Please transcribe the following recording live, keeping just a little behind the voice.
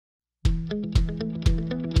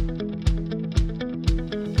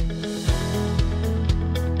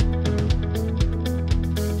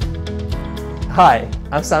Hi,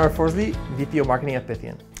 I'm Samer Forsley, VP of Marketing at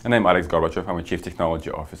Pythian. And I'm Alex Gorbachev. I'm a Chief Technology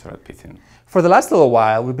Officer at Pythian. For the last little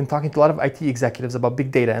while, we've been talking to a lot of IT executives about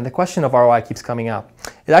big data, and the question of ROI keeps coming up.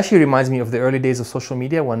 It actually reminds me of the early days of social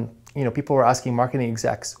media when people were asking marketing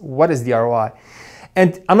execs, what is the ROI?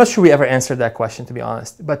 And I'm not sure we ever answered that question, to be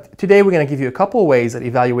honest. But today we're going to give you a couple of ways at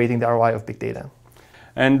evaluating the ROI of big data.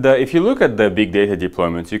 And if you look at the big data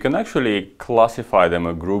deployments, you can actually classify them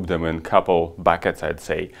or group them in a couple buckets, I'd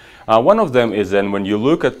say. One of them is then when you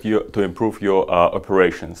look at to improve your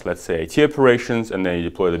operations, let's say IT operations, and then you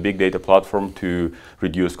deploy the big data platform to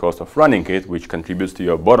reduce cost of running it, which contributes to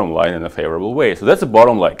your bottom line in a favorable way. So that's the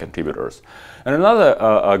bottom line contributors. And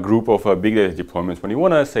another group of big data deployments, when you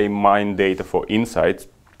want to, say, mine data for insights,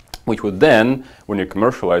 which would then, when you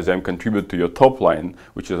commercialize them, contribute to your top line,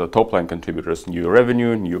 which is a top line contributors, new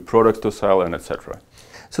revenue, new products to sell, and etc.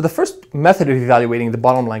 So the first method of evaluating the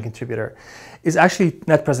bottom line contributor is actually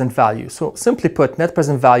net present value. So simply put, net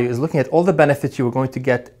present value is looking at all the benefits you are going to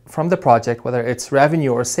get from the project, whether it's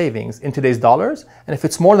revenue or savings, in today's dollars. And if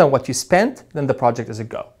it's more than what you spent, then the project is a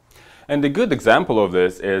go. And a good example of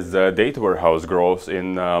this is data warehouse growth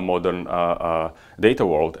in modern data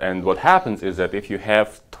world. And what happens is that if you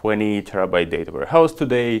have 20 terabyte data warehouse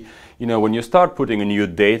today, when you start putting a new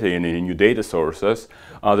data in new data sources,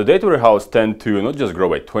 the data warehouse tend to not just grow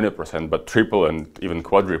by 20%, but triple and even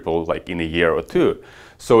quadruple like in a year or two.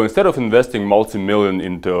 So instead of investing multi-million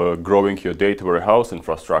into growing your data warehouse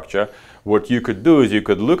infrastructure, what you could do is you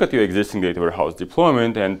could look at your existing data warehouse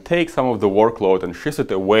deployment and take some of the workload and shift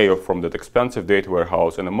it away from that expensive data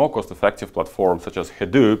warehouse in a more cost-effective platform such as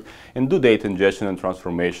Hadoop and do data ingestion and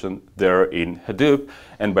transformation there in Hadoop.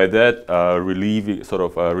 And by that,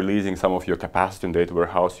 releasing some of your capacity in data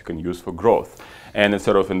warehouse you can use for growth. And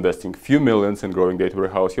instead of investing a few millions in growing data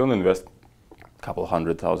warehouse, you only invest a couple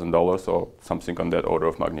 $100,000 or something on that order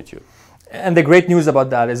of magnitude. And the great news about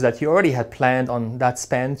that is that you already had planned on that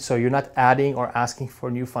spend, so you're not adding or asking for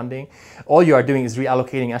new funding. All you are doing is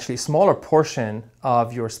reallocating actually a smaller portion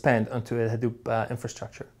of your spend onto a Hadoop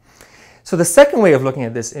infrastructure. So the second way of looking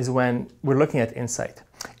at this is when we're looking at insight.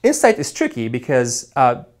 Insight is tricky because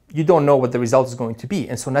you don't know what the result is going to be.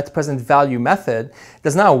 And so net present value method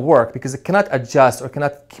does not work because it cannot adjust or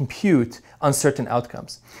cannot compute uncertain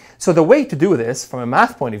outcomes. So the way to do this from a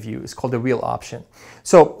math point of view is called a real option.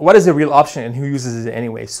 So what is a real option and who uses it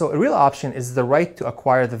anyway? So a real option is the right to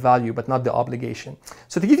acquire the value, but not the obligation.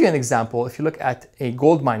 So to give you an example, if you look at a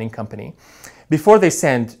gold mining company, before they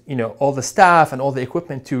send all the staff and all the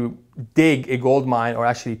equipment to dig a gold mine or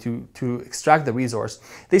actually to extract the resource,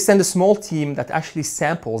 they send a small team that actually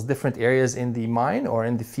samples different areas in the mine or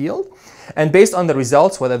in the field. And based on the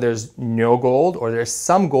results, whether there's no gold or there's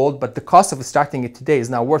some gold, but the cost of extracting it today is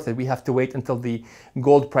not worth it, we have to wait until the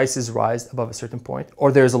gold prices rise above a certain point,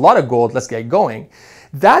 or there's a lot of gold, let's get going.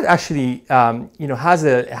 That actually has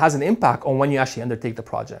an impact on when you actually undertake the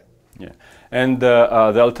project. Yeah, and the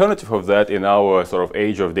alternative of that in our sort of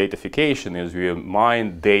age of datafication is we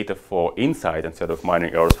mine data for insight instead of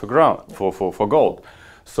mining ores for gold.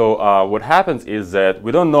 So what happens is that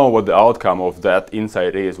we don't know what the outcome of that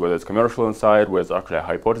insight is, whether it's commercial insight, whether it's actually a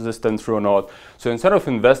hypothesis stands true or not. So instead of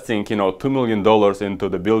investing $2 million into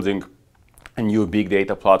the building a new big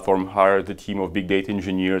data platform, hire a team of big data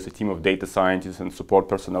engineers, a team of data scientists and support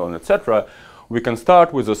personnel, and etc., we can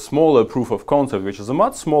start with a smaller proof of concept, which is a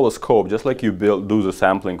much smaller scope, just like you do the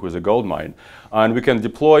sampling with a gold mine. And we can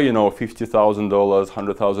deploy, $50,000,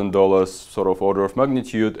 $100,000 sort of order of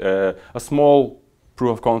magnitude, a small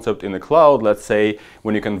proof of concept in the cloud, let's say,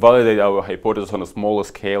 when you can validate our hypothesis on a smaller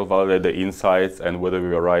scale, validate the insights and whether we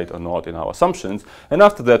were right or not in our assumptions. And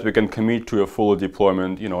after that, we can commit to a full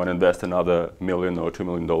deployment, and invest another $1 million or $2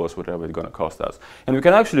 million, whatever it's going to cost us. And we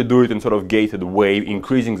can actually do it in sort of gated way,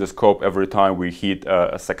 increasing the scope every time we hit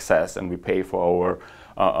a success and we pay for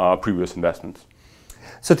our previous investments.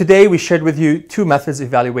 So today we shared with you two methods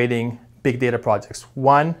evaluating big data projects.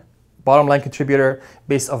 One, bottom line contributor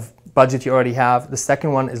based off budget you already have. The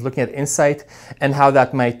second one is looking at insight and how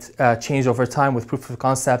that might change over time with proof of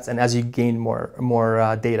concepts and as you gain more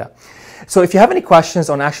data. So if you have any questions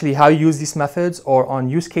on actually how you use these methods or on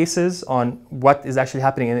use cases on what is actually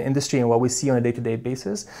happening in the industry and what we see on a day-to-day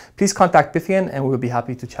basis, please contact Pythian and we'll be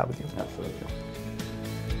happy to chat with you. Absolutely.